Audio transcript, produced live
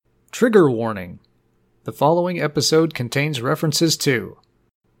Trigger warning. The following episode contains references to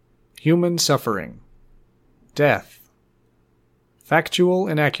human suffering, death, factual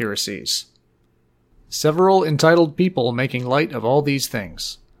inaccuracies, several entitled people making light of all these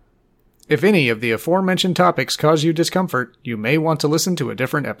things. If any of the aforementioned topics cause you discomfort, you may want to listen to a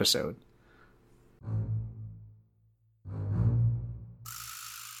different episode.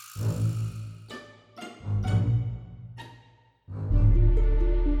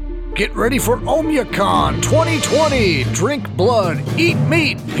 Get ready for OmyaCon 2020! Drink blood, eat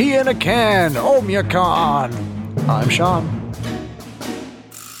meat, pee in a can! OmyaCon! I'm Sean.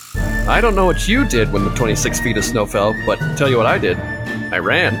 I don't know what you did when the 26 feet of snow fell, but tell you what I did. I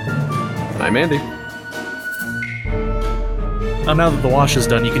ran. I'm Andy. Now that the wash is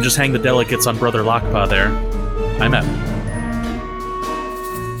done, you can just hang the delegates on Brother Lockpaw there. I'm Evan.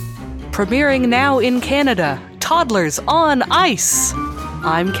 Premiering now in Canada, Toddlers on Ice.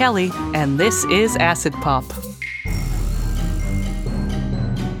 I'm Kelly, and this is Acid Pop.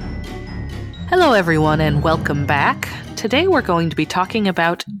 Hello, everyone, and welcome back. Today we're going to be talking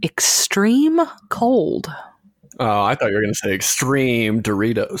about extreme cold. Oh, I thought you were going to say extreme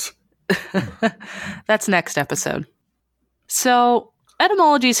Doritos. That's next episode. So,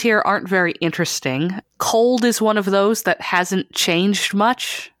 etymologies here aren't very interesting. Cold is one of those that hasn't changed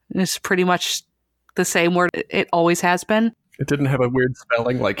much. It's pretty much the same word it always has been. It didn't have a weird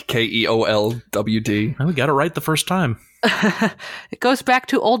spelling like Keolwd. We got it right the first time. It goes back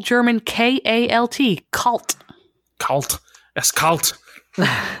to Old German Kalt, kalt. Kalt. Es kalt.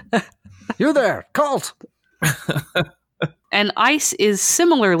 You there, Colt! And ice is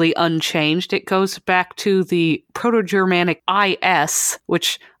similarly unchanged. It goes back to the Proto-Germanic is,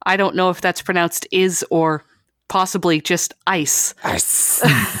 which I don't know if that's pronounced is or possibly just ice. Ice.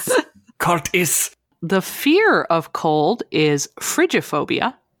 Kalt is. The fear of cold is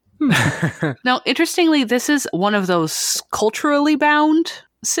frigophobia. Now, interestingly, this is one of those culturally bound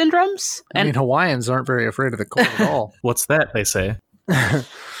syndromes. I mean, Hawaiians aren't very afraid of the cold at all. What's that, they say?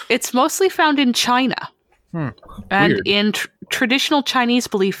 It's mostly found in China. And Weird. in traditional Chinese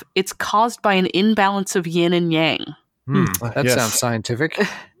belief, it's caused by an imbalance of yin and yang. That Yes. sounds scientific.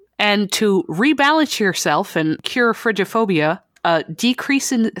 And to rebalance yourself and cure frigophobia, a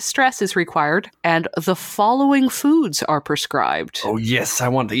decrease in stress is required, and the following foods are prescribed. Oh, yes, I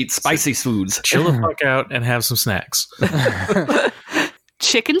want to eat spicy foods. Chill the fuck out and have some snacks.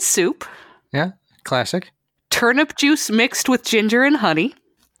 Chicken soup, Yeah, classic. turnip juice mixed with ginger and honey,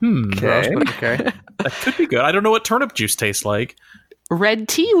 Okay. Okay. That could be good. I don't know what turnip juice tastes like. red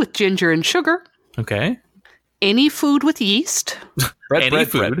tea with ginger and sugar, Okay. any food with yeast, Any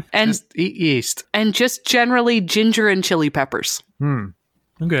food. and Just eat yeast. and just generally ginger and chili peppers.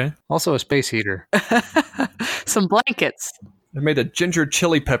 Okay. Also a space heater. Some blankets. I made a ginger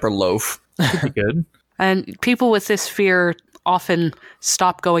chili pepper loaf. Could be good. And people with this fear often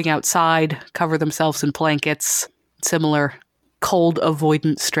stop going outside, cover themselves in blankets, similar cold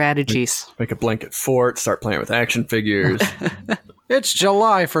avoidance strategies. Make a blanket fort, start playing with action figures. It's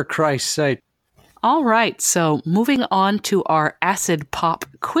July, for Christ's sake. All right, so moving on to our acid pop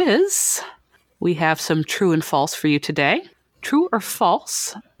quiz. We have some true and false for you today. True or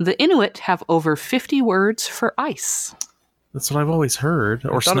false, the Inuit have over 50 words for ice. That's what I've always heard.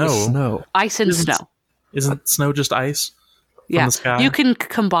 Or I thought it was snow. snow. Ice and Isn't- snow. Isn't snow just ice? Yeah, the sky? you can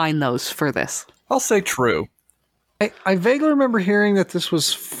combine those for this. I'll say true. I vaguely remember hearing that this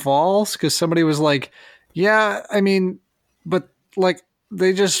was false because somebody was like, yeah, I mean, but like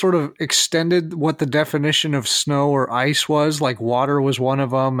they just sort of extended what the definition of snow or ice was. Like water was one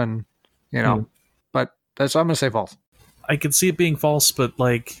of them, and you know, but that's I'm gonna say false. I could see it being false, but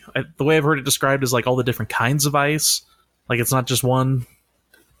like the way I've heard it described is like all the different kinds of ice. Like it's not just one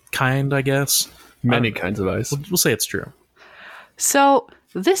kind, I guess. Many kinds of ice. We'll say it's true. So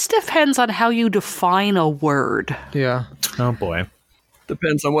this depends on how you define a word. Yeah, Oh boy.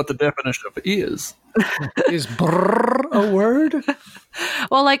 Depends on what the definition of is. is brrr a word?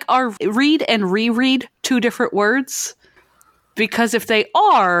 Well, like, are read and reread two different words? Because if they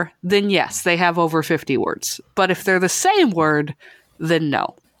are, then yes, they have over 50 words. But if they're the same word, then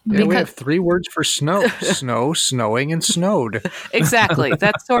no. Yeah, we have 3 words for snow: snow, snowing, and snowed. Exactly.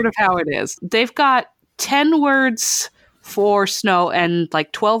 That's sort of how it is. They've got 10 words for snow and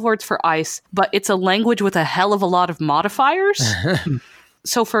like 12 words for ice, but it's a language with a hell of a lot of modifiers.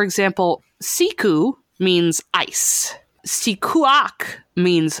 So, for example, siku means ice. Sikuak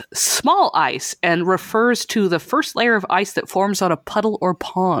means small ice and refers to the first layer of ice that forms on a puddle or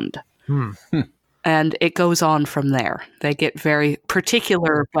pond. And it goes on from there. They get very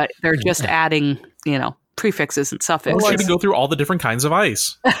particular, but they're just adding, prefixes and I suffixes. want you to go through all the different kinds of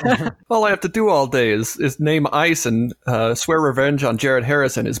ice. All I have to do all day is name ice and swear revenge on Jared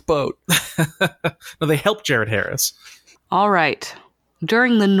Harris and his boat. No, they helped Jared Harris. All right.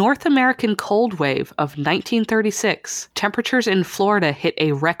 During the North American cold wave of 1936, temperatures in Florida hit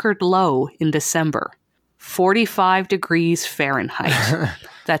a record low in December. 45 degrees Fahrenheit.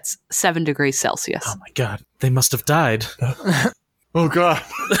 That's 7 degrees Celsius. Oh my god, they must have died. Oh, God.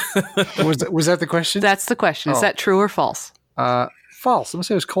 Was that the question? That's the question. Is Oh. that true or false? False. I'm gonna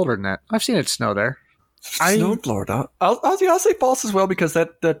say it was colder than that. I've seen it snow there. Snow in Florida. I'll say false as well, because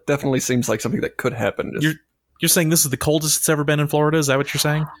that definitely seems like something that could happen. You're saying this is the coldest it's ever been in Florida? Is that what you're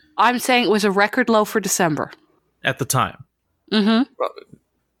saying? I'm saying it was a record low for December. At the time. Mm-hmm.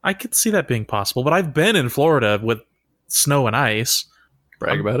 I could see that being possible, but I've been in Florida with snow and ice.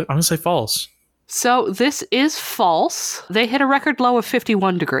 Brag about it. I'm going to say false. So this is false. They hit a record low of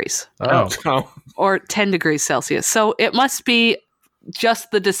 51 degrees Oh. or 10 degrees Celsius. So it must be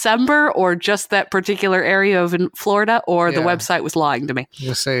just the December or just that particular area of in Florida, or the Yeah. website was lying to me. I'm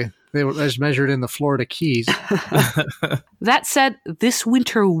gonna say they were as measured in the Florida Keys. That said, this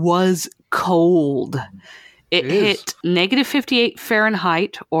winter was cold. It It is. hit negative 58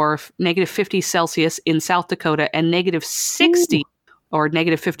 Fahrenheit or negative 50 Celsius in South Dakota and negative 60 or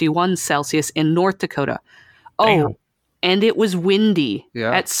negative 51 Celsius in North Dakota. Oh, Damn. and it was windy.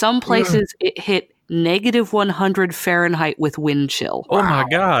 Yeah. At some places, it hit negative 100 Fahrenheit with wind chill. Oh my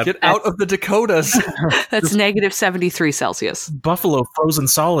god. Get out of the Dakotas. That's negative 73 Celsius. Buffalo frozen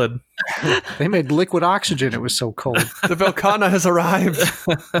solid. They made liquid oxygen. It was so cold. The Velcana has arrived.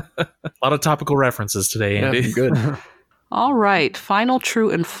 A lot of topical references today, Andy. Yeah, good. All right, final true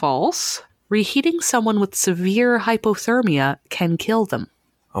and false. Reheating someone with severe hypothermia can kill them.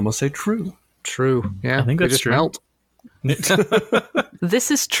 I'm going to say true. True. Yeah. I think they that's just true. melt. This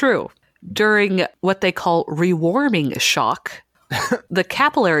is true. During what they call rewarming shock, the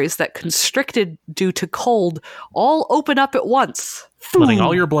capillaries that constricted due to cold all open up at once. Letting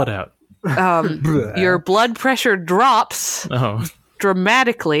all your blood out. Your blood pressure drops Oh.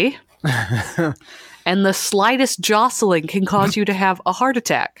 dramatically, and the slightest jostling can cause you to have a heart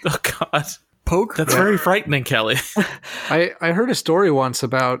attack. Oh god. Poke. That's very frightening, Kelly. I heard a story once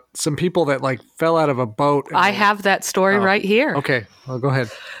about some people that like fell out of a boat. and I they- have that story right here. Okay. Well, go ahead.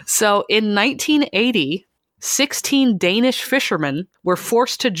 So in 1980, 16 Danish fishermen were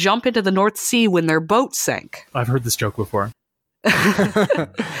forced to jump into the North Sea when their boat sank. I've heard this joke before.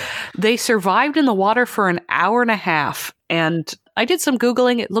 They survived in the water for an hour and a half. And I did some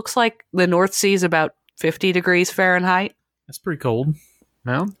Googling. It looks like the North Sea is about 50 degrees Fahrenheit. That's pretty cold.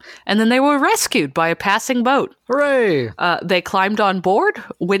 No. And then they were rescued by a passing boat. Hooray! They climbed on board,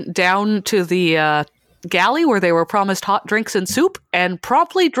 went down to the galley where they were promised hot drinks and soup, and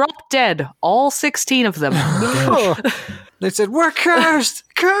promptly dropped dead, all 16 of them. Oh. They said, "We're cursed,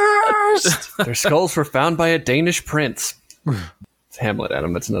 cursed." Their skulls were found by a Danish prince. It's Hamlet,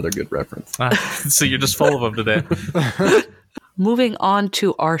 Adam. That's another good reference. So you're just full of them today. Moving on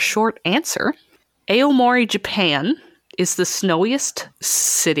to our short answer. Aomori, Japan is the snowiest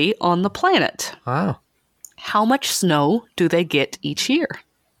city on the planet. Wow. How much snow do they get each year?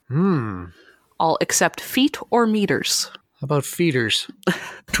 All except feet or meters. How about feeders?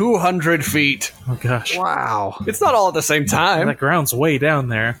 200 feet. Oh gosh. Wow. It's not all at the same time. That ground's way down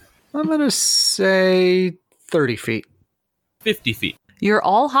there. I'm gonna say 30 feet. 50 feet. You're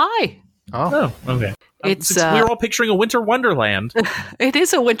all high. Oh. Oh, okay. It's, We were all picturing a winter wonderland. It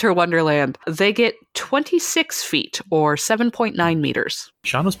is a winter wonderland. They get 26 feet or 7.9 meters.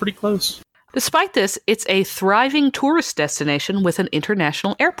 Sean was pretty close. Despite this, it's a thriving tourist destination with an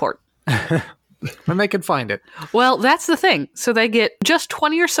international airport. And they can find it. Well, that's the thing. So they get just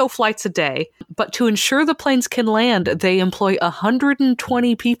 20 or so flights a day, but to ensure the planes can land, they employ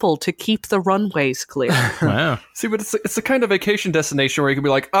 120 people to keep the runways clear. Wow. See, but it's the kind of vacation destination where you can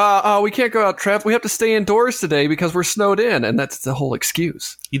be like, we can't go out travel. We have to stay indoors today because we're snowed in. And that's the whole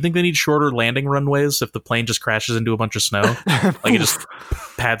excuse. You think they need shorter landing runways if the plane just crashes into a bunch of snow? Like it just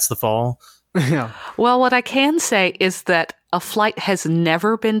pads the fall? Yeah. Well, what I can say is that a flight has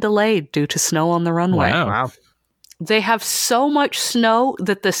never been delayed due to snow on the runway. Wow. Wow. They have so much snow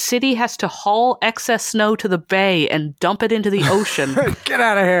that the city has to haul excess snow to the bay and dump it into the ocean. Get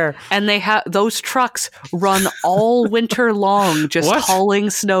out of here. And they have those trucks run all winter long, just What? hauling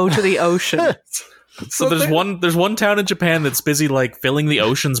snow to the ocean. So there's one town in Japan that's busy like filling the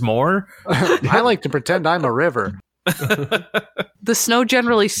oceans more. I like to pretend I'm a river. The snow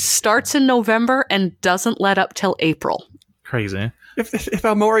generally starts in November and doesn't let up till April. Crazy. If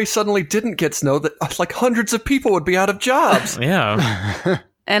Aomori suddenly didn't get snow, that like hundreds of people would be out of jobs. Yeah.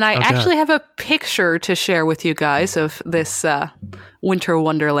 And I Okay. actually have a picture to share with you guys of this winter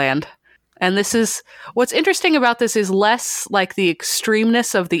wonderland. And this is what's interesting about this is less like the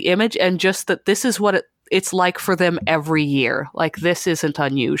extremeness of the image and just that this is what it's like for them every year. Like this isn't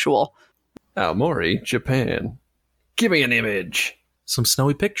unusual. Aomori, Japan. Give me an image. Some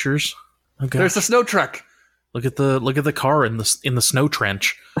snowy pictures. Okay. There's the snow truck. Look at the car in the snow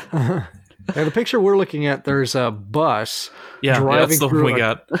trench. Yeah, the picture we're looking at, there's a bus Yeah, driving that's the one through we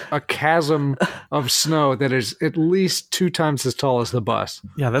got. a chasm of snow that is at least 2 times as tall as the bus.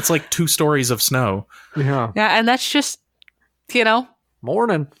 Yeah, that's like 2 stories of snow. Yeah. Yeah, and that's just,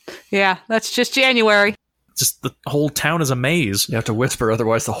 Morning. yeah, that's just January. Just the whole town is a maze. You have to whisper,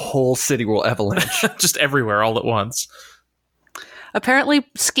 otherwise the whole city will avalanche. Just everywhere all at once. Apparently,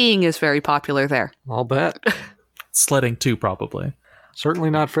 skiing is very popular there. I'll bet. Sledding too, probably. Certainly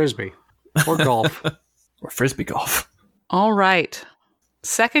not Frisbee. Or golf. Or frisbee golf. All right.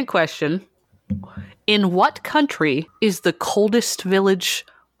 Second question. In what country is the coldest village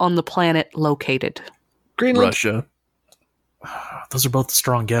on the planet located? Greenland. Russia. Those are both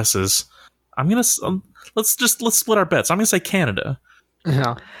strong guesses. I'm gonna let's split our bets. I'm gonna say Canada.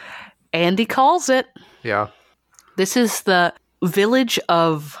 Yeah. Andy calls it. Yeah. This is the village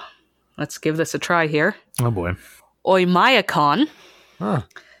of, let's give this a try here, Oh boy. Oymyakon. Huh.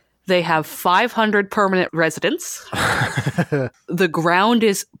 They have 500 permanent residents. The ground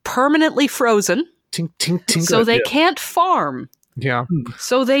is permanently frozen, Tink, tink, tink. so they can't farm. Yeah.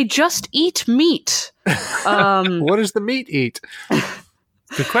 So they just eat meat. What does the meat eat?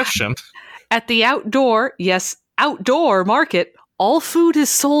 Good question. At the outdoor market, all food is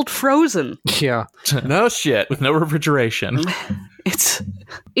sold frozen. Yeah. No shit. With no refrigeration. It's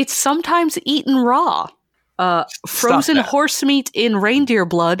sometimes eaten raw. Frozen that. horse meat in reindeer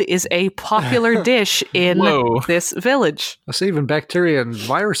blood is a popular dish in Whoa. this village. So even bacteria and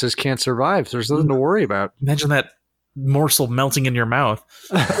viruses can't survive. So there's nothing to worry about. Imagine that morsel melting in your mouth.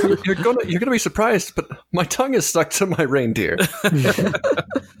 You're gonna be surprised, but my tongue is stuck to my reindeer.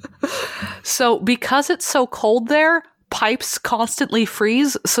 So because it's so cold there, pipes constantly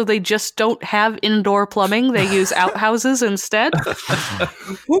freeze, so they just don't have indoor plumbing. They use outhouses instead.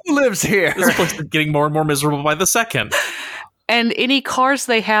 Who lives here? This place is getting more and more miserable by the second. And any cars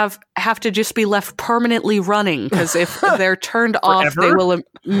they have to just be left permanently running, because if they're turned off, they Forever? will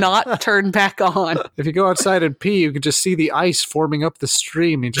not turn back on. If you go outside and pee, you can just see the ice forming up the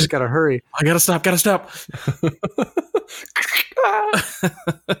stream. You just gotta hurry. I gotta stop.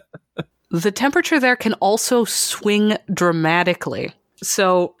 The temperature there can also swing dramatically.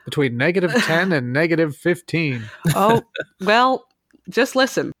 So, Between -10 and -15. well, just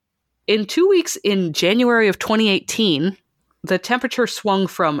listen. In 2 weeks in January of 2018, the temperature swung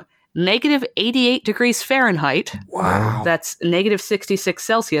from -88 degrees Fahrenheit, Wow. that's -66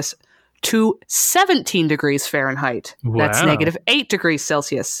 Celsius, to 17 degrees Fahrenheit, that's Wow. -8 degrees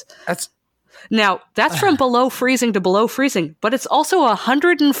Celsius. That's Now, that's from below freezing to below freezing, but it's also a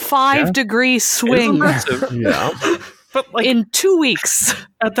 105-degree swing Yeah. But like in 2 weeks.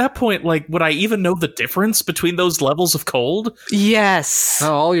 at that point, like would I even know the difference between those levels of cold? Yes.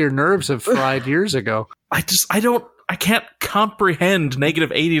 oh, all your nerves have fried years ago. I can't comprehend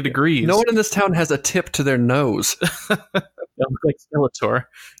 -80 degrees. No one in this town has a tip to their nose. Like Skeletor.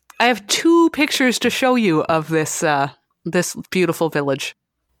 I have 2 pictures to show you of this this beautiful village.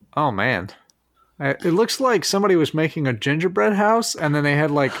 Oh man. It looks like somebody was making a gingerbread house and then they had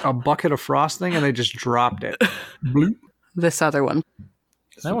like a bucket of frosting and they just dropped it. This other one.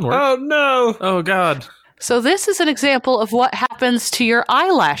 That one worked. Oh no! Oh god. So this is an example of what happens to your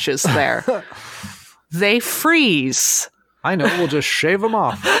eyelashes there. They freeze. I know, we'll just shave them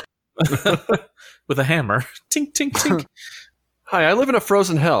off. With a hammer. Tink tink tink. Hi, I live in a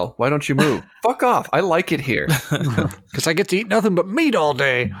frozen hell. Why don't you move? Fuck off. I like it here. Because I get to eat nothing but meat all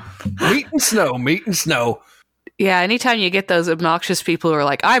day. Meat and snow, meat and snow. Yeah, anytime you get those obnoxious people who are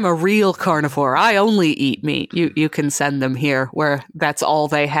like, I'm a real carnivore, I only eat meat, you can send them here where that's all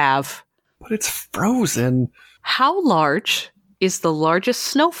they have. But it's frozen. How large is the largest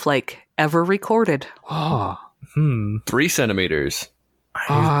snowflake ever recorded? Oh, 3 centimeters.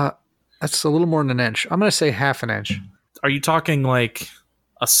 that's a little more than an inch. I'm going to say half an inch. Are you talking like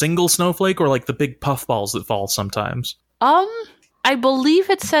a single snowflake or like the big puffballs that fall sometimes? I believe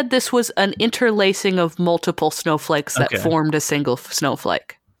it said this was an interlacing of multiple snowflakes that Okay. formed a single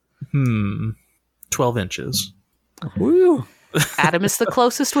snowflake. 12 inches. Woo. Adam is the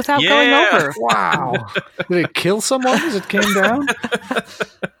closest without Yeah. going over. Wow. Did it kill someone as it came down?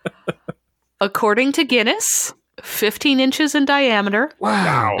 According to Guinness, 15 inches in diameter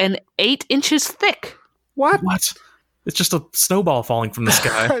Wow. and 8 inches thick. What? What? It's just a snowball falling from the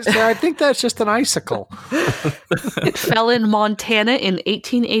sky. So I think that's just an icicle. It fell in Montana in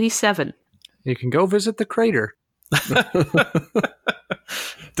 1887. You can go visit the crater.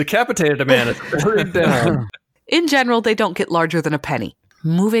 Decapitated a man. It's buried down. In general, they don't get larger than a penny.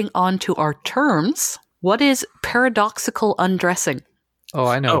 Moving on to our terms. What is paradoxical undressing? Oh,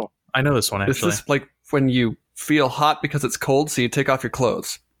 I know. Oh, I know this one, This actually. is like when you feel hot because it's cold, so you take off your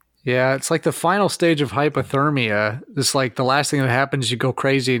clothes. Yeah, it's like the final stage of hypothermia. It's like the last thing that happens, you go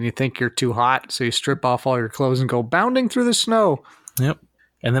crazy and you think you're too hot, so you strip off all your clothes and go bounding through the snow. Yep.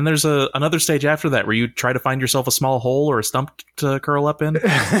 And then there's another stage after that where you try to find yourself a small hole or a stump to curl up in.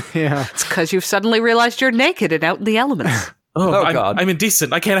 Yeah. It's because you've suddenly realized you're naked and out in the elements. Oh, I'm, God. I'm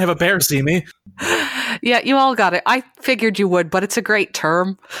indecent. I can't have a bear see me. Yeah, you all got it. I figured you would, but it's a great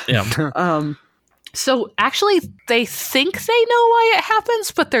term. Yeah. So actually, they think they know why it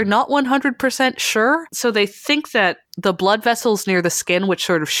happens, but they're not 100% sure. So they think that the blood vessels near the skin, which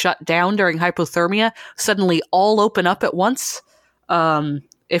sort of shut down during hypothermia, suddenly all open up at once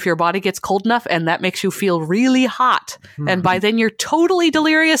if your body gets cold enough, and that makes you feel really hot. And by then, you're totally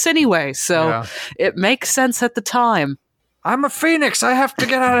delirious anyway. So Yeah. it makes sense at the time. I'm a phoenix. I have to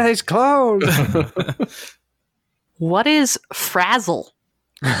get out of these clothes. What is frazzle?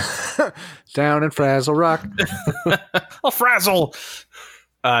 Down in Frazzle Rock. Oh, frazzle!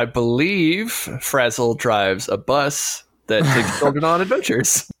 I believe Frazzle drives a bus that takes children on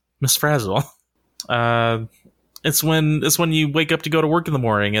adventures. Miss Frazzle. It's when you wake up to go to work in the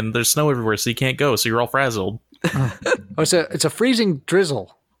morning and there's snow everywhere, so you can't go, so you're all frazzled. Oh, it's a freezing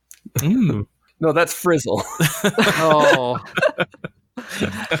drizzle. Mm. No, that's Frizzle. Oh.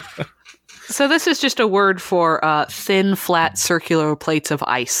 So this is just a word for thin, flat, circular plates of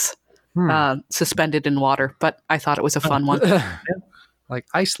ice suspended in water, but I thought it was a fun one. Like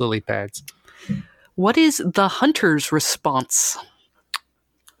ice lily pads. What is the hunter's response?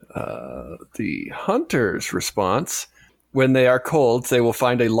 The hunter's response: when they are cold, they will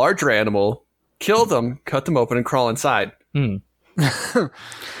find a larger animal, kill them, cut them open, and crawl inside.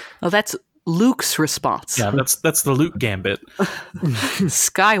 Oh, that's Luke's response. Yeah, that's the Luke gambit.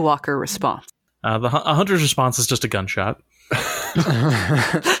 Skywalker response. A hunter's response is just a gunshot.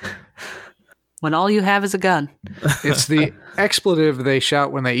 When all you have is a gun. It's the expletive they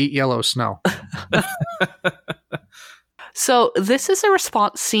shout when they eat yellow snow. So this is a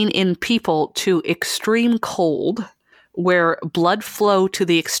response seen in people to extreme cold, where blood flow to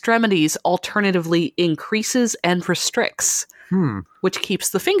the extremities alternatively increases and restricts, which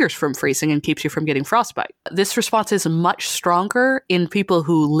keeps the fingers from freezing and keeps you from getting frostbite. This response is much stronger in people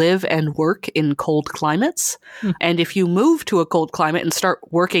who live and work in cold climates. And if you move to a cold climate and start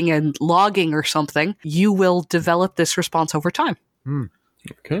working in logging or something, you will develop this response over time.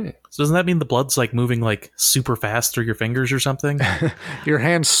 Okay. So doesn't that mean the blood's like moving like super fast through your fingers or something? Your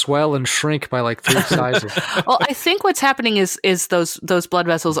hands swell and shrink by like 3 sizes. Well, I think what's happening is those blood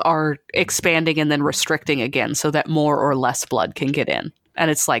vessels are expanding and then restricting again so that more or less blood can get in.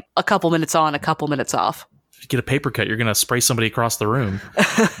 And it's like a couple minutes on, a couple minutes off. If you get a paper cut, you're going to spray somebody across the room.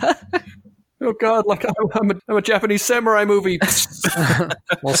 Oh God! Like I'm a Japanese samurai movie.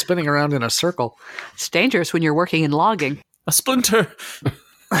 While spinning around in a circle. It's dangerous when you're working in logging. A splinter!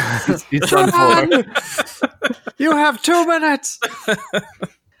 He's done for. You have 2 minutes.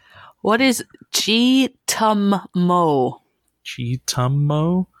 What is G-tum-mo?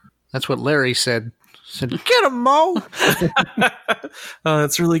 Chitummo? That's what Larry said. Said, get him, Mo. Oh,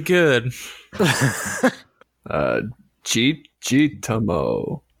 that's really good.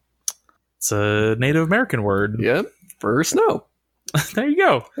 Chitamo. It's a Native American word. Yep, for snow. There you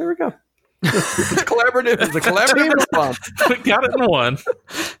go. There we go. It's collaborative. It's a collaborative response. We got it in one.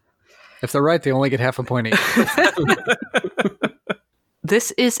 If they're right, they only get half a point each.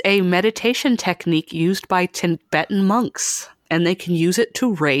 This is a meditation technique used by Tibetan monks, and they can use it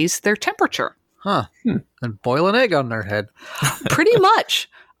to raise their temperature. Huh. And boil an egg on their head. Pretty much.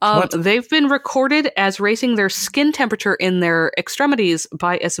 They've been recorded as raising their skin temperature in their extremities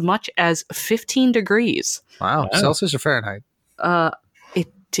by as much as 15 degrees. Wow. Celsius or Fahrenheit?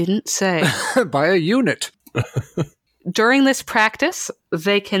 It didn't say. By a unit. During this practice,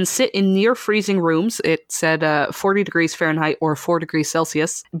 they can sit in near freezing rooms. It said 40 degrees Fahrenheit or 4 degrees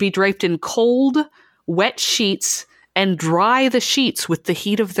Celsius, be draped in cold, wet sheets, and dry the sheets with the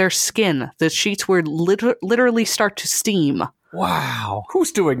heat of their skin. The sheets would literally start to steam. Wow.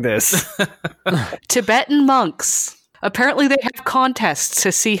 Who's doing this? Tibetan monks. Apparently they have contests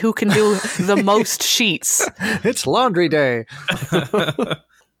to see who can do the most sheets. It's laundry day.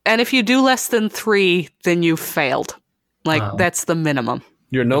 And if you do less than 3, then you've failed. Like, Wow. that's the minimum.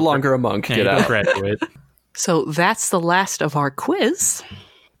 You're no longer a monk. Yeah, Get you don't out. graduate. So that's the last of our quiz.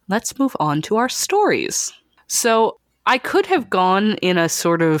 Let's move on to our stories. So I could have gone in a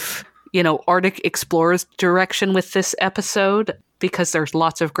sort of, Arctic Explorers direction with this episode because there's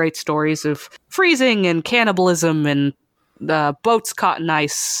lots of great stories of freezing and cannibalism and boats caught in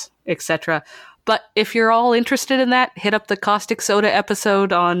ice, etc. But if you're all interested in that, hit up the Caustic Soda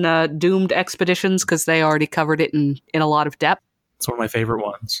episode on doomed expeditions because they already covered it in a lot of depth. It's one of my favorite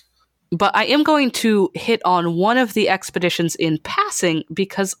ones. But I am going to hit on one of the expeditions in passing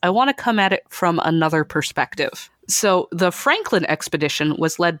because I want to come at it from another perspective. So the Franklin expedition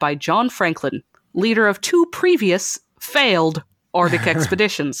was led by John Franklin, leader of 2 previous failed Arctic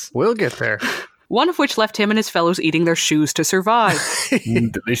expeditions. We'll get there. One of which left him and his fellows eating their shoes to survive.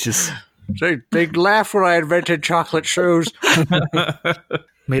 Delicious. They'd laugh when I invented chocolate shoes.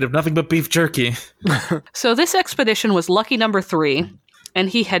 Made of nothing but beef jerky. So this expedition was lucky number 3, and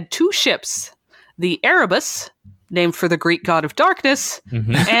he had 2 ships, the Erebus, named for the Greek god of darkness,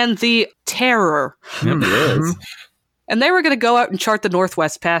 and the Terror. It is. And they were going to go out and chart the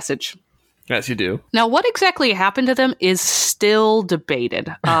Northwest Passage. Yes, you do. Now, what exactly happened to them is still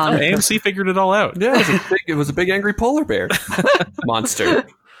debated. AMC figured it all out. Yeah, it was a big angry polar bear monster.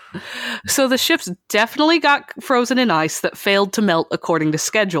 So the ships definitely got frozen in ice that failed to melt according to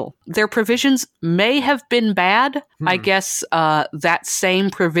schedule. Their provisions may have been bad. I guess that same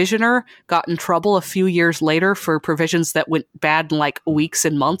provisioner got in trouble a few years later for provisions that went bad in like weeks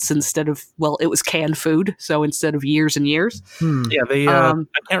and months instead of, it was canned food. So instead of years and years. Yeah, they. I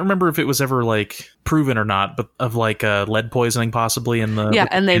can't remember if it was ever like proven or not, but of like lead poisoning possibly in the. Yeah,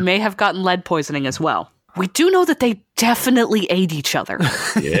 and they may have gotten lead poisoning as well. We do know that they definitely ate each other.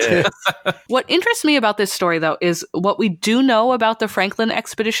 Yeah. What interests me about this story, though, is what we do know about the Franklin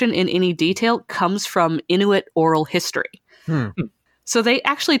expedition in any detail comes from Inuit oral history. So they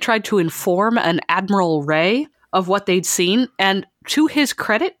actually tried to inform an Admiral Ray of what they'd seen, and to his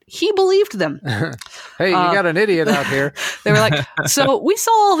credit, he believed them. Hey, you got an idiot out here. They were like, so we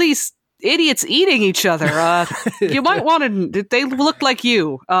saw all these idiots eating each other. You might want to. They look like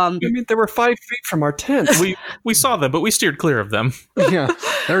you. I mean, they were 5 feet from our tents. We saw them, but we steered clear of them. Yeah,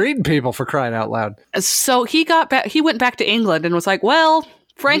 they're eating people for crying out loud. So he got back. He went back to England and was like, "Well,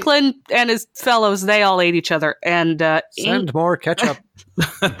 Franklin and his fellows, they all ate each other." And send more ketchup.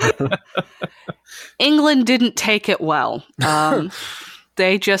 England didn't take it well.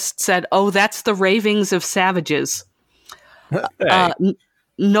 They just said, "Oh, that's the ravings of savages."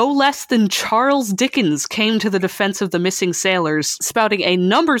 No less than Charles Dickens came to the defense of the missing sailors, spouting a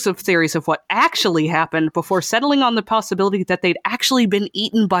numbers of theories of what actually happened before settling on the possibility that they'd actually been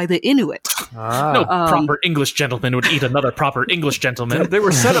eaten by the Inuit. No proper English gentleman would eat another proper English gentleman. They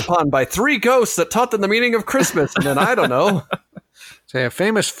were set upon by 3 ghosts that taught them the meaning of Christmas, and then I don't know. Say, a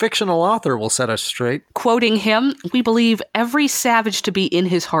famous fictional author will set us straight. Quoting him, "We believe every savage to be in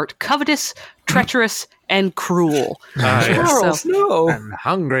his heart covetous, treacherous, and cruel." Charles, no. I'm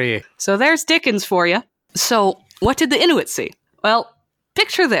hungry. So there's Dickens for you. So what did the Inuit see? Well,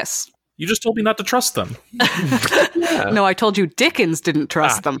 picture this. You just told me not to trust them. No, I told you Dickens didn't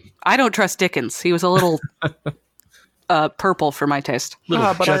trust them. I don't trust Dickens. He was a little purple for my taste.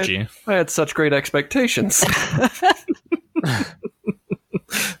 Little But judgy. I had such great expectations.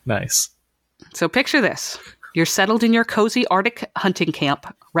 Nice. So picture this. You're settled in your cozy Arctic hunting camp,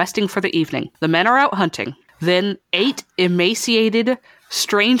 resting for the evening. The men are out hunting. Then 8 emaciated,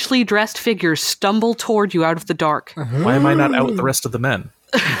 strangely dressed figures stumble toward you out of the dark. Why am I not out with the rest of the men?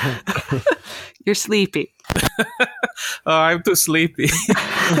 You're sleepy. Oh, I'm too sleepy.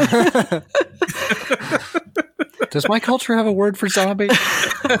 Does my culture have a word for zombie?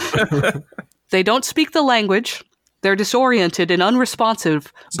 They don't speak the language. They're disoriented and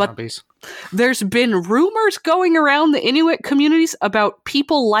unresponsive. Zombies. But there's been rumors going around the Inuit communities about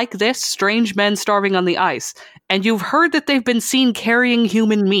people like this, strange men starving on the ice. And you've heard that they've been seen carrying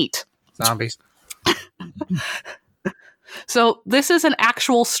human meat. Zombies. So this is an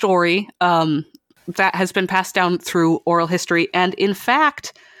actual story that has been passed down through oral history. And in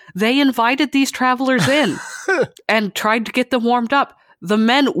fact, they invited these travelers in and tried to get them warmed up. The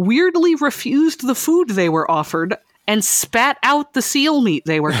men weirdly refused the food they were offered and spat out the seal meat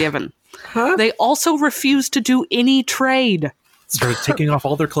they were given. They also refused to do any trade. Started taking off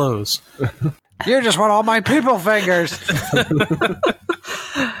all their clothes. You just want all my people fingers.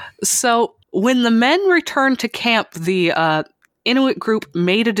 So when the men returned to camp, the Inuit group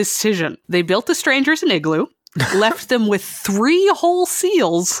made a decision. They built the strangers an igloo, left them with 3 whole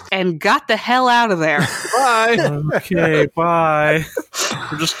seals, and got the hell out of there. Bye. Okay, bye.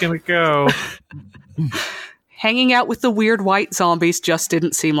 We're just gonna go. Hanging out with the weird white zombies just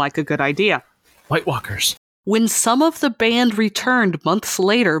didn't seem like a good idea. White Walkers. When some of the band returned months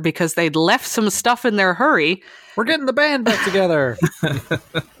later because they'd left some stuff in their hurry, We're getting the band back together.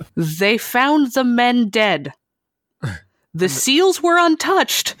 they found the men dead. The seals were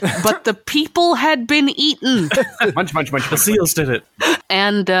untouched, but the people had been eaten. Munch, munch, munch. The seals did it.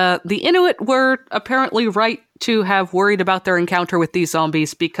 And the Inuit were apparently right to have worried about their encounter with these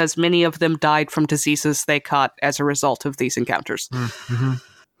zombies because many of them died from diseases they caught as a result of these encounters. Mm-hmm.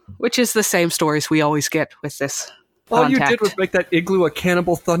 Which is the same stories we always get with this All contact. you did was make that igloo a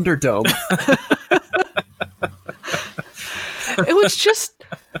cannibal thunderdome. It was just...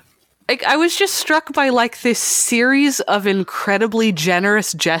 Like, I was just struck by like this series of incredibly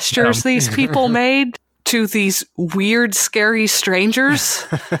generous gestures these people made to these weird, scary strangers.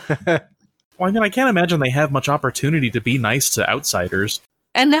 Well, I mean, I can't imagine they have much opportunity to be nice to outsiders.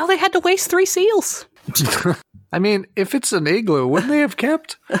 And now they had to waste 3 seals. I mean, if it's an igloo, wouldn't they have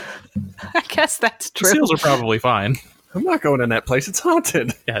kept? I guess that's The true. seals are probably fine. I'm not going in that place. It's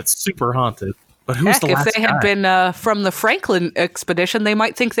haunted. Yeah, it's super haunted. But who's Heck, the if last they had guy? been from the Franklin expedition, they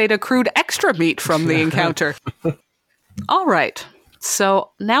might think they'd accrued extra meat from the encounter. All right. So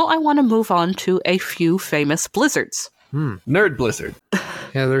now I want to move on to a few famous blizzards. Nerd Blizzard.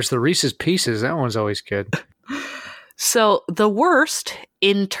 Yeah, there's the Reese's Pieces. That one's always good. So the worst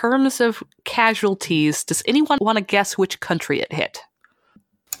in terms of casualties, does anyone want to guess which country it hit?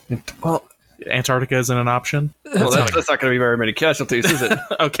 Well, Antarctica isn't an option? that's not going to be very many casualties, is it?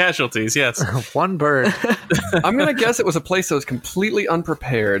 Oh, casualties, yes. One bird. I'm going to guess it was a place that was completely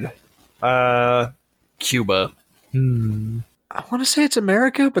unprepared. Cuba. I want to say it's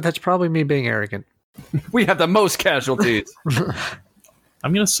America, but that's probably me being arrogant. We have the most casualties.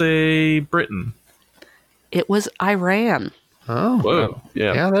 I'm going to say Britain. It was Iran. Oh. Whoa.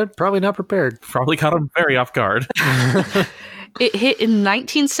 Yeah. Yeah, they're probably not prepared. Probably caught them very off guard. It hit in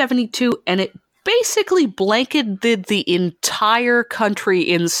 1972, and it basically blanketed the entire country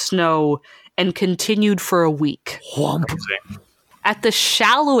in snow and continued for a week. At the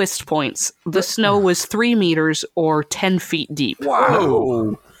shallowest points, the snow was 3 meters or 10 feet deep.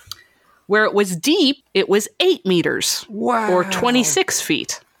 Whoa. Where it was deep, it was 8 meters Wow. or 26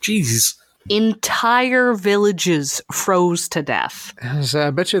 feet. Jeez. Entire villages froze to death.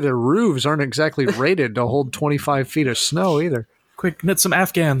 I bet you their roofs aren't exactly rated to hold 25 feet of snow either. Quick, knit some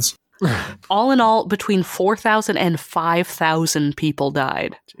Afghans. All in all, between 4,000 and 5,000 people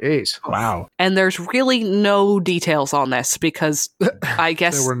died. Jeez. Wow. And there's really no details on this because I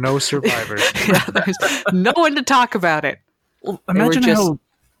guess There were no survivors. yeah, there's no one to talk about it. Well, They were imagine just- how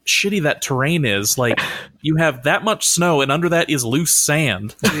shitty that terrain is. Like, you have that much snow, and under that is loose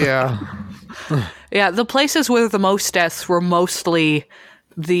sand. Yeah. Yeah, the places with the most deaths were mostly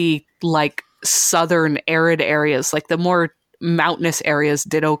the like southern arid areas. Like the more mountainous areas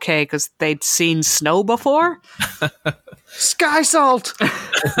did okay because they'd seen snow before. Sky salt!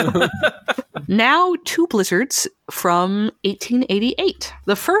 Now, 2 blizzards from 1888.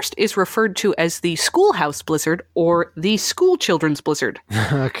 The first is referred to as the schoolhouse blizzard or the school children's blizzard.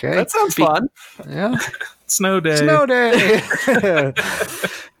 Okay. That sounds fun. Yeah. Snow day. Snow day!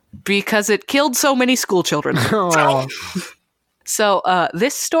 Because it killed so many school children. Oh. So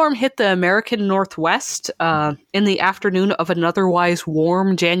this storm hit the American Northwest in the afternoon of an otherwise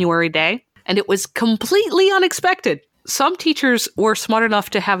warm January day, and it was completely unexpected. Some teachers were smart enough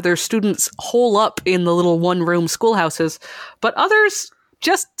to have their students hole up in the little one-room schoolhouses, but others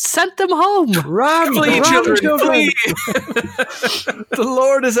just sent them home. Run! Flee, run, children, flee! The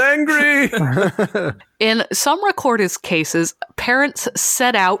Lord is angry. In some recorded cases, parents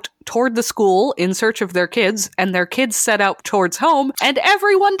set out toward the school in search of their kids, and their kids set out towards home, and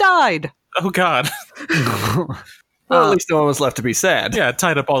everyone died. Oh, God. Well, at least no one was left to be sad. Yeah,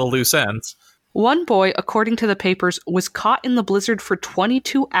 tied up all the loose ends. One boy, according to the papers, was caught in the blizzard for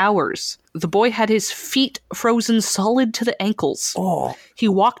 22 hours. The boy had his feet frozen solid to the ankles. Oh. He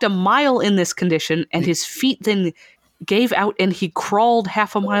walked a mile in this condition, and his feet then gave out, and he crawled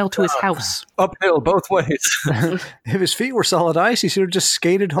half a mile to his house. Uphill both ways. If his feet were solid ice, he should have just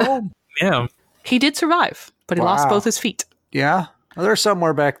skated home. Yeah. He did survive, but he lost Wow. both his feet. Yeah. They're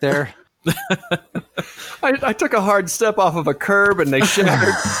somewhere back there. I took a hard step off of a curb and they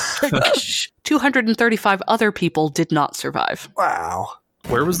shattered. 235 other people did not survive. Wow.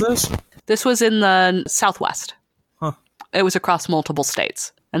 Where was this? This was in the Southwest. Huh. It was across multiple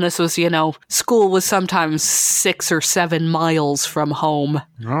states. And this was, school was sometimes 6 or 7 miles from home.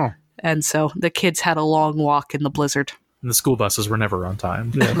 Oh. And so the kids had a long walk in the blizzard. And the school buses were never on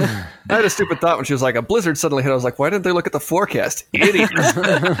time. I had a stupid thought when she was like, a blizzard suddenly hit. I was like, why didn't they look at the forecast? Idiots.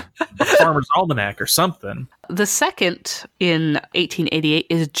 Farmer's Almanac or something. The second in 1888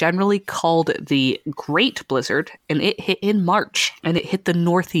 is generally called the Great Blizzard, and it hit in March, and it hit the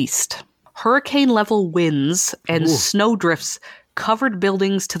Northeast. Hurricane-level winds and snowdrifts covered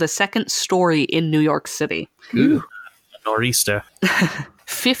buildings to the second story in New York City. Ooh. Nor'easter.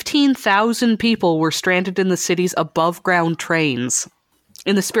 15,000 people were stranded in the city's above-ground trains.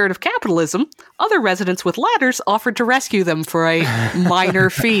 In the spirit of capitalism, other residents with ladders offered to rescue them for a minor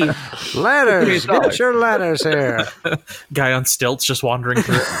fee. Ladders! Get your ladders here! Guy on stilts just wandering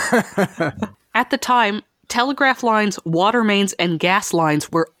through. At the time, telegraph lines, water mains, and gas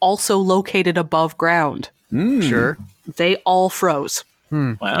lines were also located above ground. Sure. They all froze.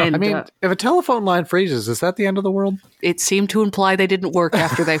 Wow. And, I mean, if a telephone line freezes, is that the end of the world? it seemed to imply they didn't work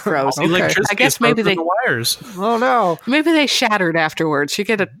after they froze. Electricity I guess is maybe frozen they the wires. Oh, no. maybe they shattered afterwards. You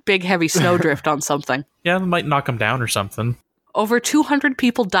get a big heavy snowdrift on something. Yeah, it might knock them down or something. Over 200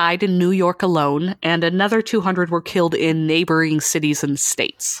 people died in New York alone, and another 200 were killed in neighboring cities and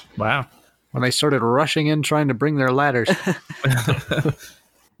states. Wow. When they started rushing in trying to bring their ladders.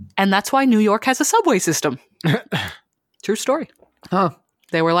 And that's why New York has a subway system. True story. Huh.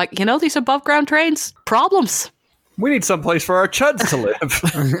 They were like, these above ground trains, problems. We need someplace for our chuds to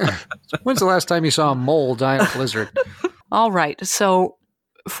live. When's the last time you saw a mole die in a blizzard? All right. So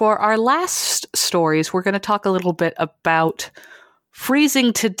for our last stories, we're going to talk a little bit about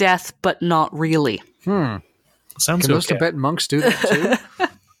freezing to death, but not really. Sounds Can those okay. Tibetan monks do that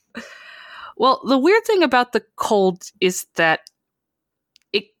too? Well, the weird thing about the cold is that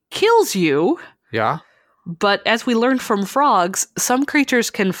it kills you, Yeah. but as we learned from frogs, some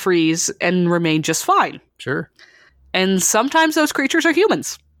creatures can freeze and remain just fine. Sure. And sometimes those creatures are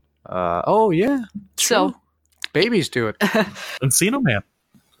humans. Oh, yeah. So Babies do it. Encino Man.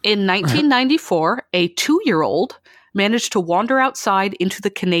 in 1994, a 2-year-old managed to wander outside into the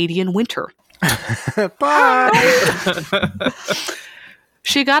Canadian winter. Bye.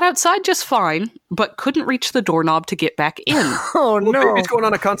 She got outside just fine, but couldn't reach the doorknob to get back in. Oh, Well, no. baby's going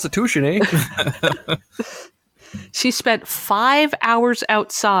on a constitution, eh? She spent 5 hours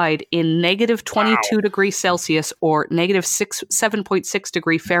outside in negative 22 degrees Celsius or negative 7.6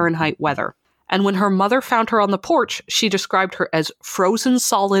 degree Fahrenheit weather. And when her mother found her on the porch, she described her as frozen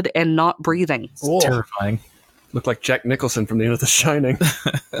solid and not breathing. It's terrifying. Looked like Jack Nicholson from The End of The Shining.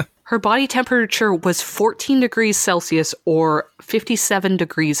 Her body temperature was 14 degrees Celsius or 57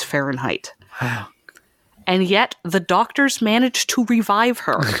 degrees Fahrenheit. Wow. And yet, the doctors managed to revive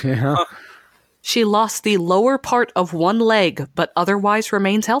her. Yeah. She lost the lower part of one leg, but otherwise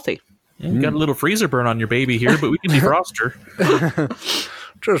remains healthy. Yeah, you got a little freezer burn on your baby here, but we can defrost her.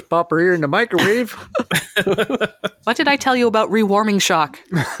 Just pop her ear in the microwave. What did I tell you about rewarming shock?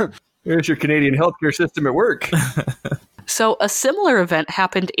 There's your Canadian healthcare system at work. So, a similar event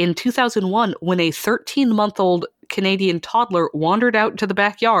happened in 2001 when a 13-month-old Canadian toddler wandered out into the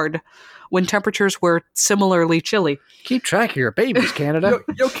backyard when temperatures were similarly chilly. Keep track of your babies, Canada.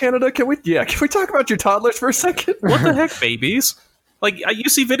 Yo, Canada, can we talk about your toddlers for a second? What the heck, babies? Like, you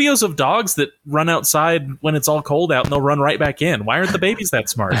see videos of dogs that run outside when it's all cold out and they'll run right back in. Why aren't the babies that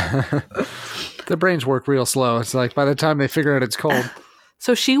smart? Their brains work real slow. It's like by the time they figure out it's cold.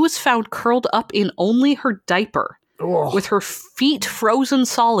 So, she was found curled up in only her diaper, Oh. with her feet frozen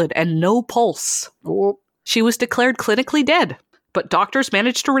solid and no pulse. Oh. She was declared clinically dead, but doctors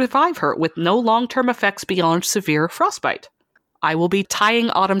managed to revive her with no long-term effects beyond severe frostbite. I will be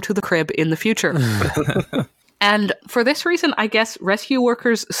tying Autumn to the crib in the future. And for this reason, I guess rescue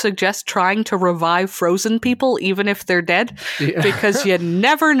workers suggest trying to revive frozen people even if they're dead, Yeah. because you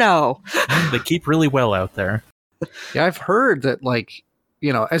never know. They keep really well out there. Yeah, I've heard that, like,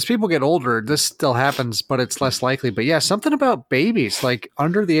 as people get older, this still happens, but it's less likely. But yeah, something about babies, like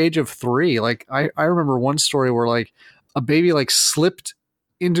under the age of 3. Like I remember one story where like a baby like slipped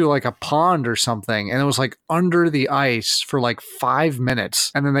into like a pond or something, and it was like under the ice for like 5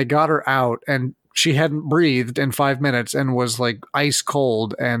 minutes, and then they got her out, and she hadn't breathed in 5 minutes and was like ice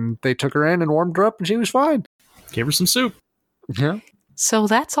cold, and they took her in and warmed her up, and she was fine. Give her some soup. Yeah. So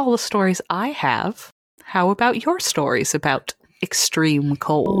that's all the stories I have. How about your stories about extreme Oh,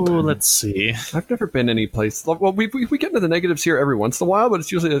 cold? let's see. I've never been any place. Well, we get into the negatives here every once in a while, but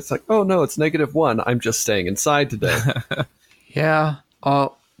it's usually like, oh no, it's -1. I'm just staying inside today. Yeah.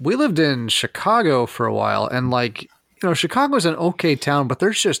 We lived in Chicago for a while, and like, Chicago's an okay town, but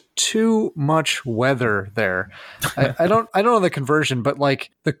there's just too much weather there. I don't know the conversion, but like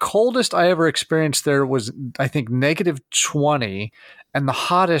the coldest I ever experienced there was, I think, -20, and the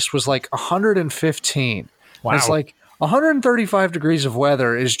hottest was like 115. Wow. It's like, 135 degrees of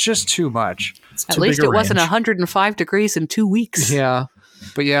weather is just too much. It's At too least big a it wasn't range. 105 degrees in 2 weeks. Yeah.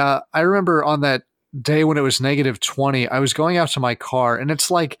 But yeah, I remember on that day when it was negative 20, I was going out to my car, and it's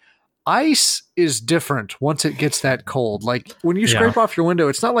like ice is different once it gets that cold. Like when you scrape off your window,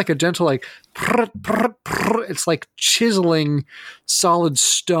 it's not like a gentle like prr, prr, prr. It's like chiseling solid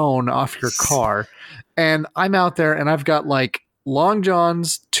stone off your car. And I'm out there and I've got like long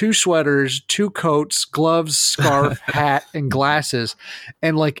johns, 2 sweaters, 2 coats, gloves, scarf, hat, and glasses.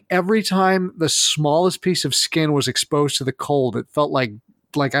 And like every time the smallest piece of skin was exposed to the cold, it felt like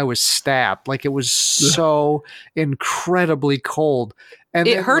I was stabbed. Like it was so incredibly cold. And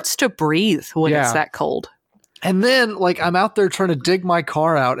It then, hurts to breathe when it's Yeah. that cold. And then like I'm out there trying to dig my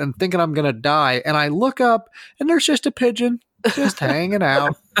car out and thinking I'm gonna die. And I look up and there's just a pigeon just hanging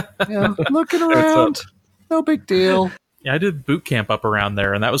out. Looking around. No big deal. Yeah, I did boot camp up around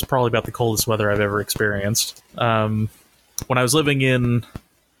there, and that was probably about the coldest weather I've ever experienced. When I was living in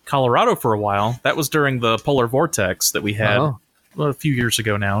Colorado for a while, that was during the polar vortex that we had a few years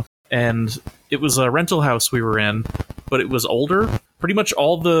ago now. And it was a rental house we were in, but it was older. Pretty much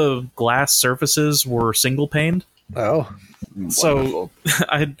all the glass surfaces were single paned. Oh. So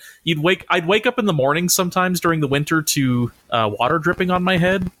I'd wake up in the morning sometimes during the winter to water dripping on my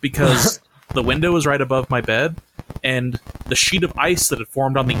head because the window was right above my bed, and the sheet of ice that had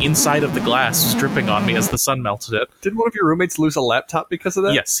formed on the inside of the glass was dripping on me as the sun melted it. Did one of your roommates lose a laptop because of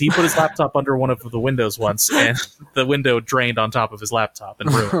that? Yes, he put his laptop under one of the windows once, and the window drained on top of his laptop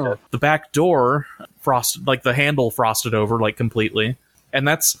and ruined it. The back door frosted, like the handle frosted over, like completely. And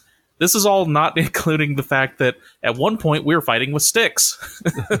this is all not including the fact that at one point we were fighting with sticks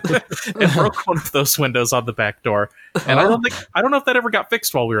and broke one of those windows on the back door. And I don't know if that ever got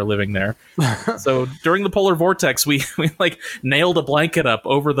fixed while we were living there. So during the polar vortex, we like nailed a blanket up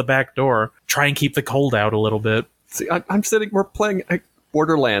over the back door, try and keep the cold out a little bit. See, we're playing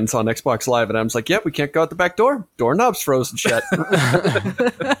Borderlands on Xbox Live, and I'm just like, yep, we can't go out the back door. Doorknob's frozen shut.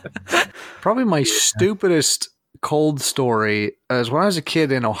 Probably my stupidest cold story is when I was a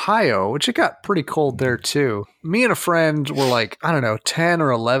kid in Ohio, which it got pretty cold there too. Me and a friend were like, I don't know, 10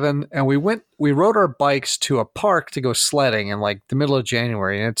 or 11, and we rode our bikes to a park to go sledding in like the middle of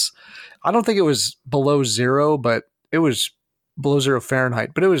January. And I don't think it was below 0, but it was below 0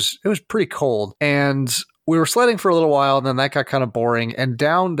 Fahrenheit, but it was pretty cold. And we were sledding for a little while, and then that got kind of boring. And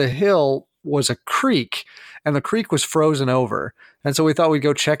down the hill was a creek, and the creek was frozen over. And so we thought we'd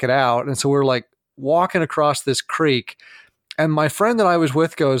go check it out. And so we were like walking across this creek, and my friend that I was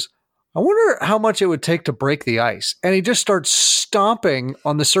with goes, I wonder how much it would take to break the ice. And he just starts stomping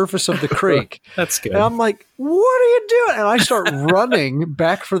on the surface of the creek. That's good. And I'm like, what are you doing? And I start running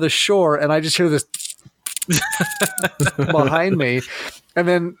back for the shore, and I just hear this behind me. And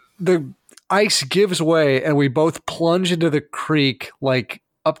then the ice gives way, and we both plunge into the creek like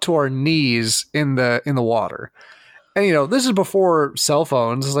up to our knees in the water. And, this is before cell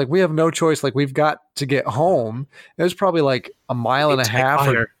phones. It's like we have no choice. Like we've got to get home. It was probably like a mile and a half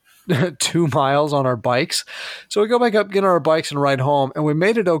or 2 miles on our bikes. So we go back up, get on our bikes and ride home. And we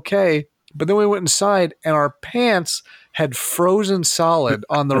made it okay. But then we went inside and our pants had frozen solid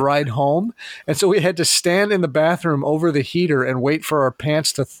on the ride home. And so we had to stand in the bathroom over the heater and wait for our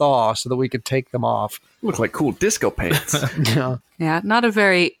pants to thaw so that we could take them off. Look like cool disco pants. Yeah. Yeah, not a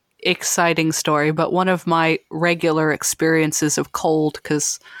very exciting story, but one of my regular experiences of cold,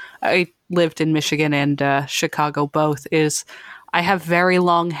 because I lived in Michigan and Chicago both, is I have very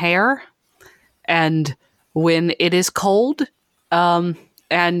long hair, and when it is cold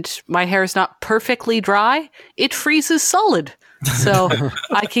and my hair is not perfectly dry, it freezes solid. So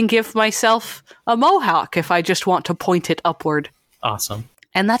I can give myself a mohawk if I just want to point it upward. Awesome.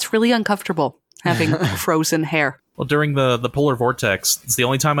 And that's really uncomfortable, having frozen hair. Well, during the polar vortex, it's the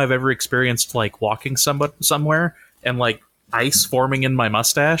only time I've ever experienced like walking somewhere and like ice forming in my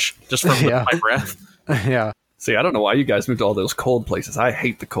mustache just from my breath. Yeah. See, I don't know why you guys moved to all those cold places. I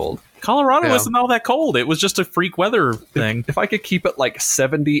hate the cold. Colorado isn't all that cold. It was just a freak weather thing. If I could keep it like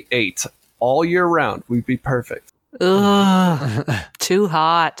 78 all year round, we'd be perfect. Ugh, too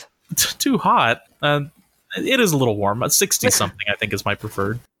hot. Too hot. It is a little warm. 60 something, I think, is my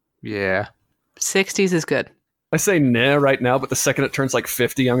preferred. Yeah. 60s is good. I say nah right now, but the second it turns like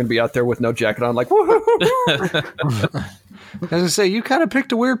 50, I'm going to be out there with no jacket on, like, woohoo! As I say, you kind of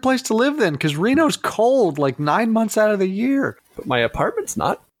picked a weird place to live then, because Reno's cold like 9 months out of the year. But my apartment's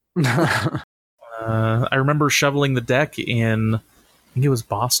not. I remember shoveling the deck in, I think it was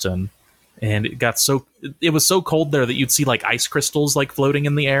Boston, and it was so cold there that you'd see like ice crystals like floating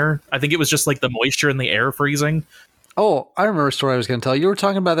in the air. I think it was just like the moisture in the air freezing. Oh, I remember a story I was going to tell. You were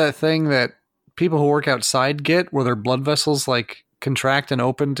talking about that thing that people who work outside get, where their blood vessels like contract and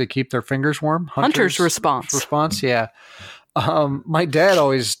open to keep their fingers warm. Hunter's response. Yeah. My dad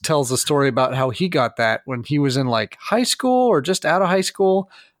always tells a story about how he got that when he was in like high school or just out of high school.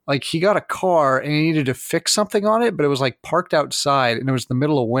 Like he got a car and he needed to fix something on it, but it was like parked outside and it was the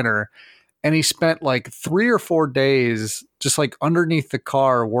middle of winter. And he spent like 3 or 4 days just like underneath the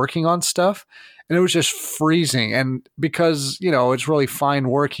car working on stuff. And it was just freezing. And because, it's really fine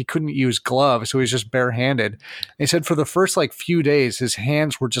work, he couldn't use gloves. So he was just barehanded. And he said for the first like few days, his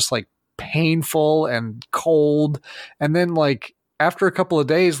hands were just like painful and cold. And then like after a couple of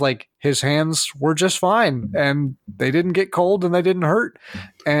days, like his hands were just fine and they didn't get cold and they didn't hurt.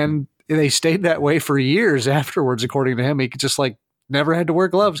 And they stayed that way for years afterwards, according to him. He could just like never had to wear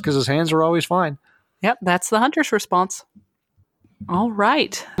gloves because his hands were always fine. Yep, that's the Hunter's response. All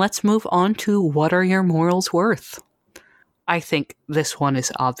right, let's move on to what are your morals worth? I think this one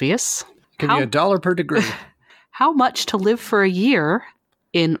is obvious. Give you $1 per degree. How much to live for a year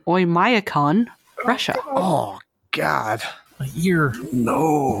in Oymyakon, Russia? Oh, God. A year.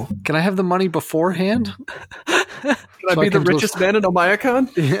 No. Can I have the money beforehand? Can I be the richest man in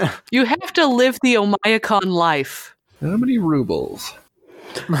Oymyakon? Yeah. You have to live the Oymyakon life. How many rubles?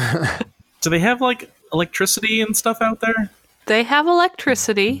 Do they have like electricity and stuff out there? They have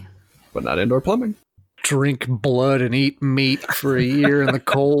electricity. But not indoor plumbing. Drink blood and eat meat for a year in the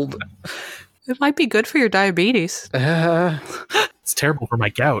cold. It might be good for your diabetes. It's terrible for my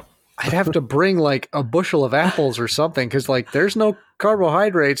gout. I'd have to bring like a bushel of apples or something because like there's no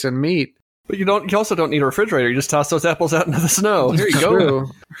carbohydrates in meat. But you also don't need a refrigerator. You just toss those apples out into the snow. Here you go.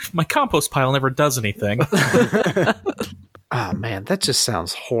 True. My compost pile never does anything. Oh man, that just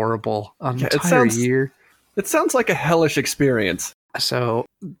sounds horrible. An Yeah, entire year. It sounds like a hellish experience. So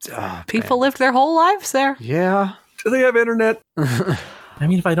People lived their whole lives there. Yeah. Do they have internet? I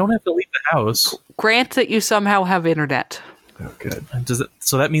mean, if I don't have to leave the house, Grant that you somehow have internet. Oh, good.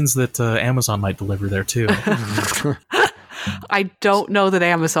 so that means that Amazon might deliver there too. I don't know that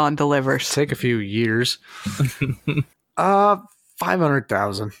Amazon delivers. Take a few years.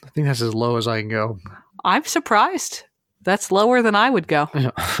 500,000. I think that's as low as I can go. I'm surprised. That's lower than I would go.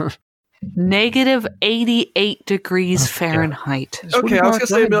 Negative 88 degrees Fahrenheit. Okay, I was going to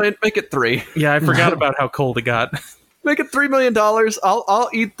say $1 million. Make it 3. Yeah, I forgot about how cold it got. Make it $3 million. I'll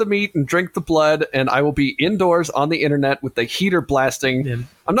eat the meat and drink the blood, and I will be indoors on the internet with the heater blasting. Yeah.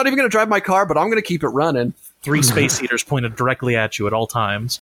 I'm not even going to drive my car, but I'm going to keep it running. 3 space heaters pointed directly at you at all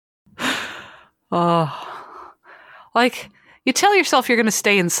times. Like, you tell yourself you're going to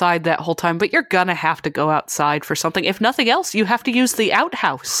stay inside that whole time, but you're going to have to go outside for something. If nothing else, you have to use the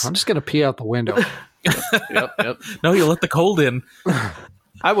outhouse. I'm just going to pee out the window. Yep. No, you let the cold in.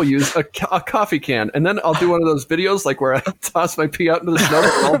 I will use a coffee can, and then I'll do one of those videos like where I toss my pee out into the snow and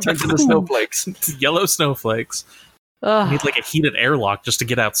it all turns into snowflakes. Yellow snowflakes. You need like a heated airlock just to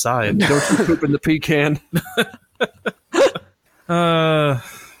get outside. Don't you poop in the pea can.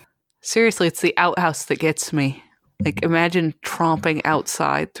 Seriously, it's the outhouse that gets me. Like, imagine tromping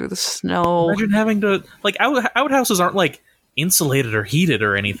outside through the snow. Imagine having to, like, outhouses aren't like insulated or heated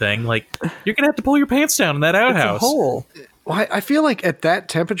or anything. Like, you're gonna have to pull your pants down in that outhouse. It's a hole. Well, I feel like at that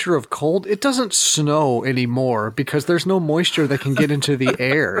temperature of cold, it doesn't snow anymore because there's no moisture that can get into the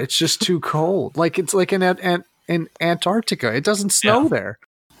air. It's just too cold. Like it's like in Antarctica. It doesn't snow there.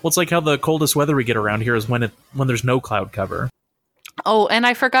 Well, it's like how the coldest weather we get around here is when there's no cloud cover. Oh, and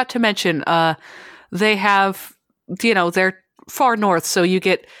I forgot to mention, they have, they're far north, so you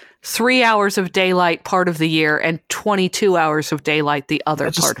get 3 hours of daylight part of the year and 22 hours of daylight the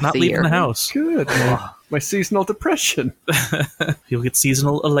other Just part of not the leaving year. the house. Good. My seasonal depression. You'll get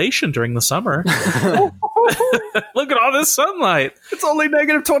seasonal elation during the summer. Look at all this sunlight. It's only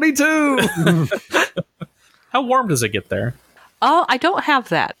negative 22. How warm does it get there? Oh, I don't have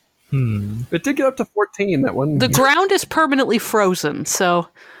that. It did get up to 14 that one. The ground is permanently frozen, so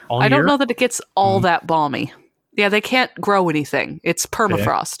All I don't year? know that it gets all that balmy. Yeah, they can't grow anything. It's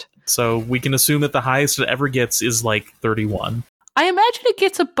permafrost. So we can assume that the highest it ever gets is like 31. I imagine it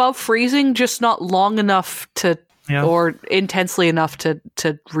gets above freezing, just not long enough to, or intensely enough to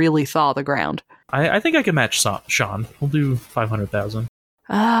really thaw the ground. I think I can match Sean. We'll do 500,000.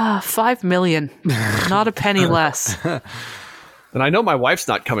 5 million. Not a penny less. And I know my wife's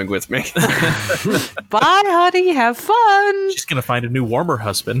not coming with me. Bye, honey. Have fun. She's going to find a new, warmer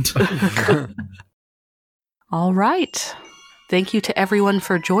husband. All right. Thank you to everyone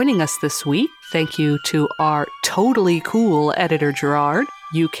for joining us this week. Thank you to our totally cool editor, Gerard.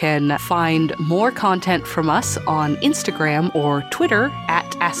 You can find more content from us on Instagram or Twitter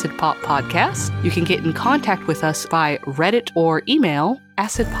at Acid Pop Podcast. You can get in contact with us by Reddit or email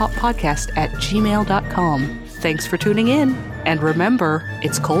acidpoppodcast@gmail.com. Thanks for tuning in, and remember,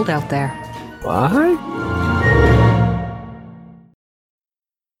 it's cold out there. Bye.